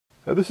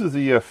This is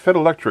the Feit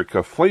Electric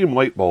flame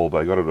light bulb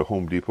I got at a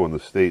Home Depot in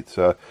the States.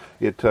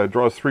 It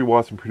draws 3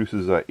 watts and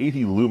produces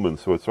 80 lumens,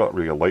 so it's not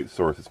really a light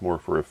source, it's more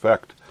for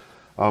effect.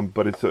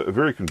 But it's a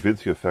very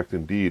convincing effect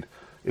indeed.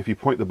 If you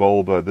point the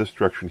bulb this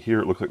direction here,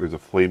 it looks like there's a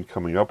flame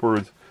coming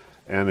upwards.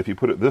 And if you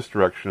put it this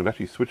direction, it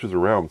actually switches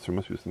around, so there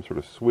must be some sort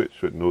of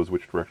switch so it knows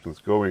which direction it's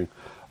going.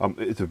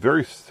 It's a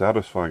very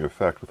satisfying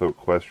effect without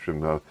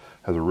question,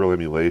 has a real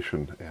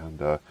emulation,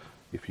 and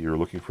if you're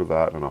looking for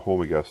that in a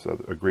home, I guess,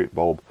 a great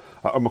bulb.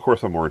 Of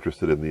course, I'm more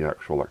interested in the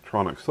actual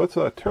electronics. So let's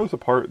tear this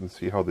apart and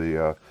see how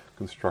they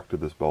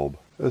constructed this bulb.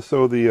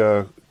 So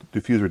the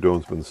diffuser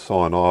dome's been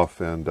sawn off,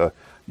 and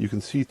you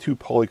can see 2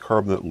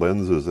 polycarbonate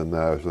lenses, and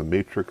there's a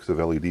matrix of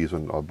LEDs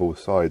on both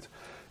sides.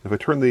 If I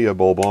turn the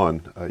bulb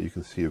on, you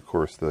can see, of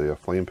course, the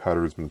flame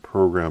pattern has been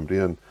programmed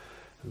in.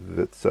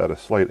 That's at a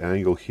slight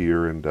angle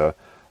here, and I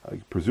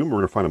presume we're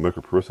going to find a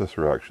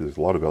microprocessor, actually. There's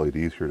a lot of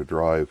LEDs here to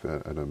drive,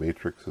 and a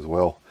matrix as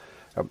well.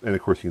 And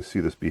of course you can see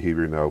this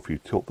behavior now. If you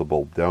tilt the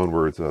bulb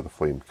downwards, the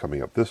flame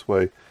coming up this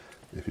way.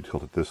 If you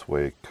tilt it this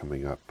way,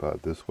 coming up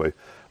this way.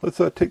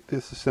 Let's take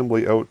this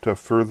assembly out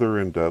further,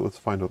 and let's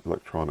find out the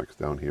electronics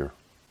down here.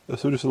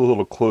 So just a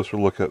little closer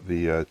look at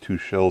the 2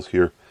 shells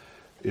here.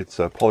 It's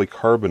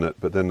polycarbonate,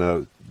 but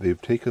then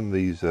they've taken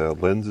these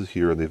lenses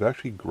here and they've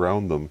actually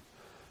ground them.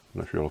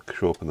 I'm not sure it'll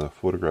show up in the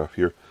photograph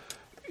here.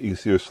 You can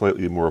see they're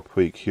slightly more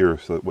opaque here,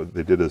 so that what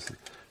they did is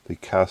they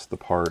cast the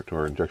part,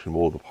 or injection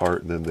molded the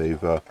part, and then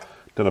they've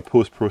done a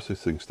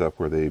post-processing step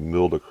where they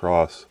milled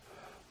across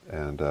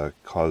and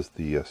caused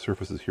the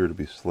surfaces here to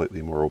be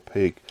slightly more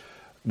opaque,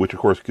 which of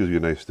course gives you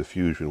a nice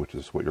diffusion, which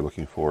is what you're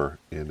looking for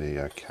in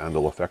a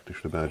candle effect, I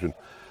should imagine.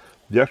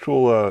 The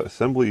actual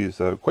assembly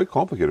is quite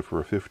complicated for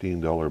a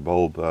 $15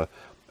 bulb.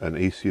 An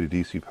AC to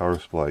DC power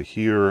supply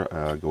here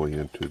going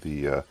into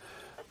the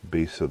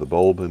base of the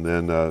bulb, and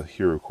then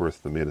here of course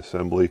the main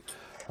assembly.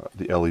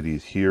 The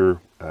LEDs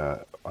here,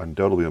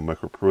 undoubtedly a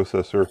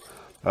microprocessor.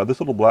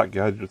 This little black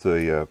gadget is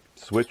a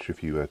switch.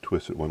 If you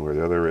twist it one way or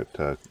the other, it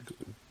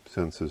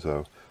senses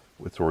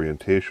its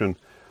orientation.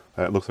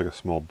 It looks like a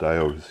small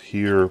diode is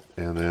here,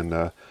 and then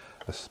a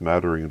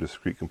smattering of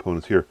discrete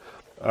components here.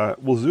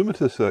 We'll zoom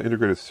into this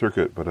integrated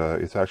circuit, but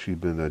it's actually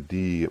been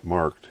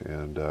D-marked,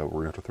 and we're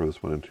going to have to throw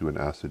this one into an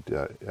acid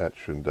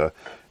etch and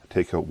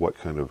take out what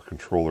kind of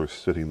controller is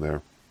sitting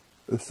there.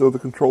 So the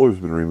controller's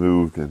been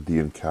removed and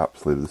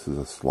de-encapsulated. This is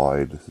a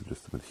slide. This is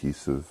just some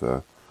adhesive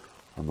on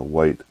the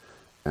white.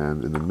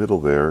 And in the middle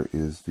there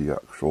is the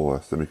actual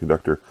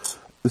semiconductor.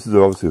 This is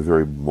obviously a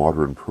very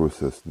modern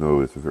process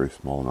node. It's a very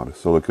small amount of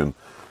silicon,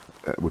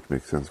 which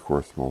makes sense, of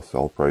course, small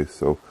cell price.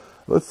 So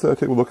let's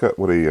take a look at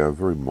what a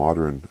very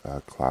modern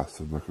class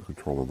of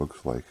microcontroller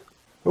looks like.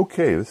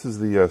 Okay, this is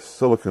the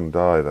silicon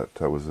die that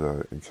was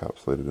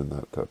encapsulated in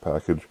that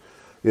package.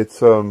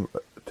 It's a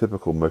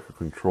typical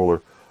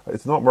microcontroller.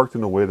 It's not marked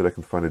in a way that I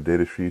can find a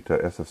data sheet,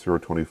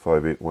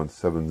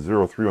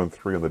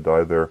 SF0258170313 on the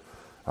die there.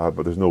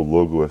 But there's no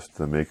logo as to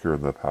the maker,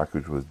 and the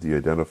package was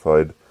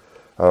de-identified.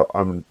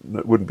 I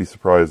wouldn't be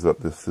surprised that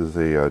this is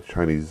a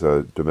Chinese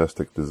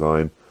domestic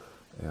design,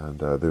 and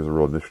there's a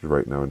real initiative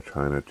right now in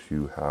China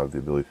to have the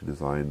ability to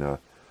design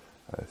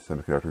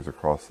semiconductors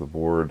across the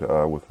board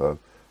with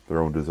their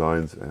own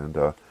designs, and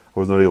I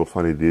was not able to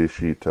find a data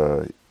sheet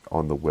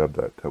on the web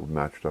that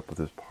matched up with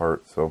this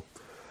part. So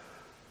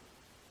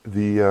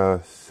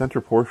the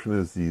center portion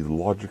is the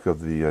logic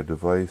of the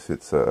device.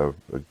 It's a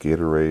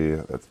gate array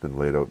that's been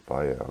laid out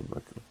by a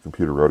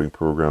computer routing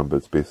program, but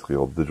it's basically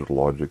all digital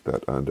logic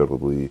that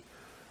undoubtedly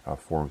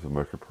forms of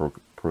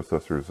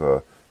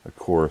microprocessors,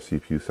 core,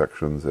 CPU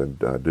sections, and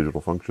digital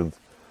functions.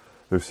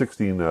 There's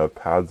 16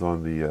 pads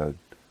on the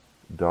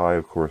die,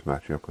 of course,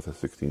 matching up with a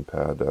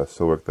 16-pad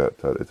SOIC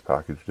that it's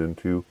packaged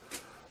into.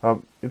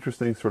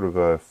 Interesting sort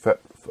of FET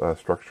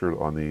structure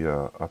on the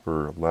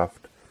upper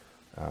left.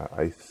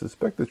 I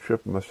suspect the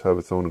chip must have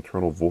its own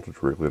internal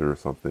voltage regulator or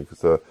something,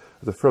 because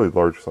it's a fairly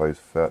large size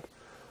FET.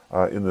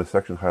 In the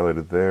section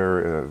highlighted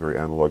there, a very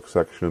analog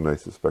section, I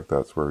suspect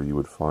that's where you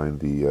would find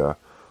the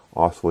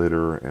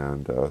oscillator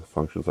and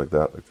functions like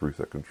that, like the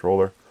reset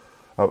controller.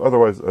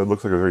 Otherwise, it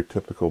looks like a very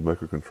typical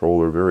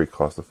microcontroller, very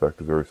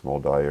cost-effective, very small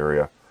die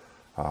area,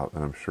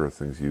 and I'm sure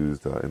things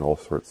used in all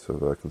sorts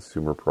of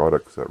consumer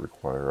products that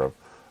require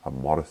a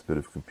modest bit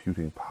of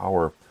computing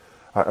power.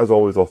 As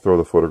always, I'll throw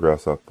the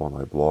photographs up on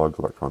my blog,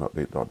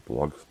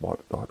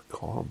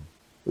 electronupdate.blogspot.com.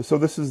 So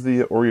this is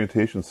the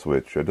orientation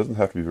switch. It doesn't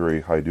have to be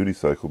very high duty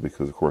cycle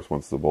because, of course,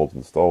 once the bulb's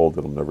installed,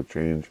 it'll never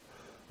change,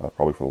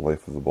 probably for the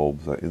life of the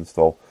bulb's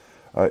install.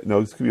 Now,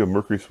 this could be a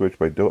mercury switch,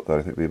 but I doubt that.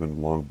 I think they've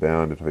been long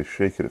banned. If I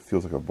shake it, it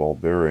feels like a ball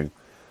bearing.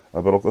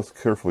 But let's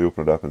carefully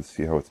open it up and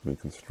see how it's been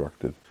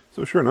constructed.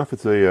 So sure enough,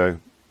 it's a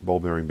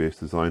ball bearing based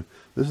design.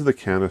 This is the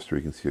canister.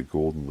 You can see a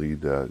golden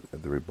lead at the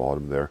very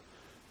bottom there.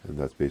 And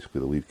that's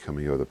basically the lead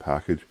coming out of the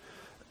package.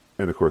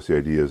 And of course the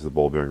idea is the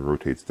ball bearing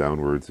rotates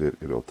downwards,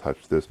 it'll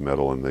touch this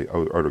metal, and the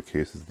outer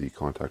case is the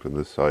contact on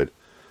this side.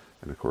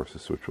 And of course the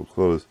switch will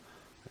close,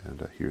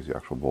 and here's the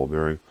actual ball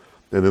bearing.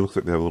 And it looks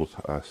like they have a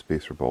little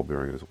spacer ball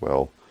bearing as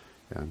well.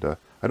 And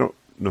I don't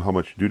know how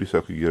much duty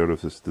cycle you get out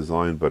of this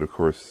design, but of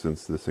course,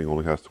 since this thing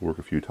only has to work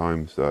a few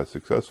times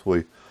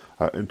successfully,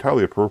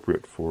 entirely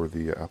appropriate for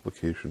the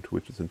application to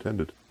which it's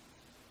intended.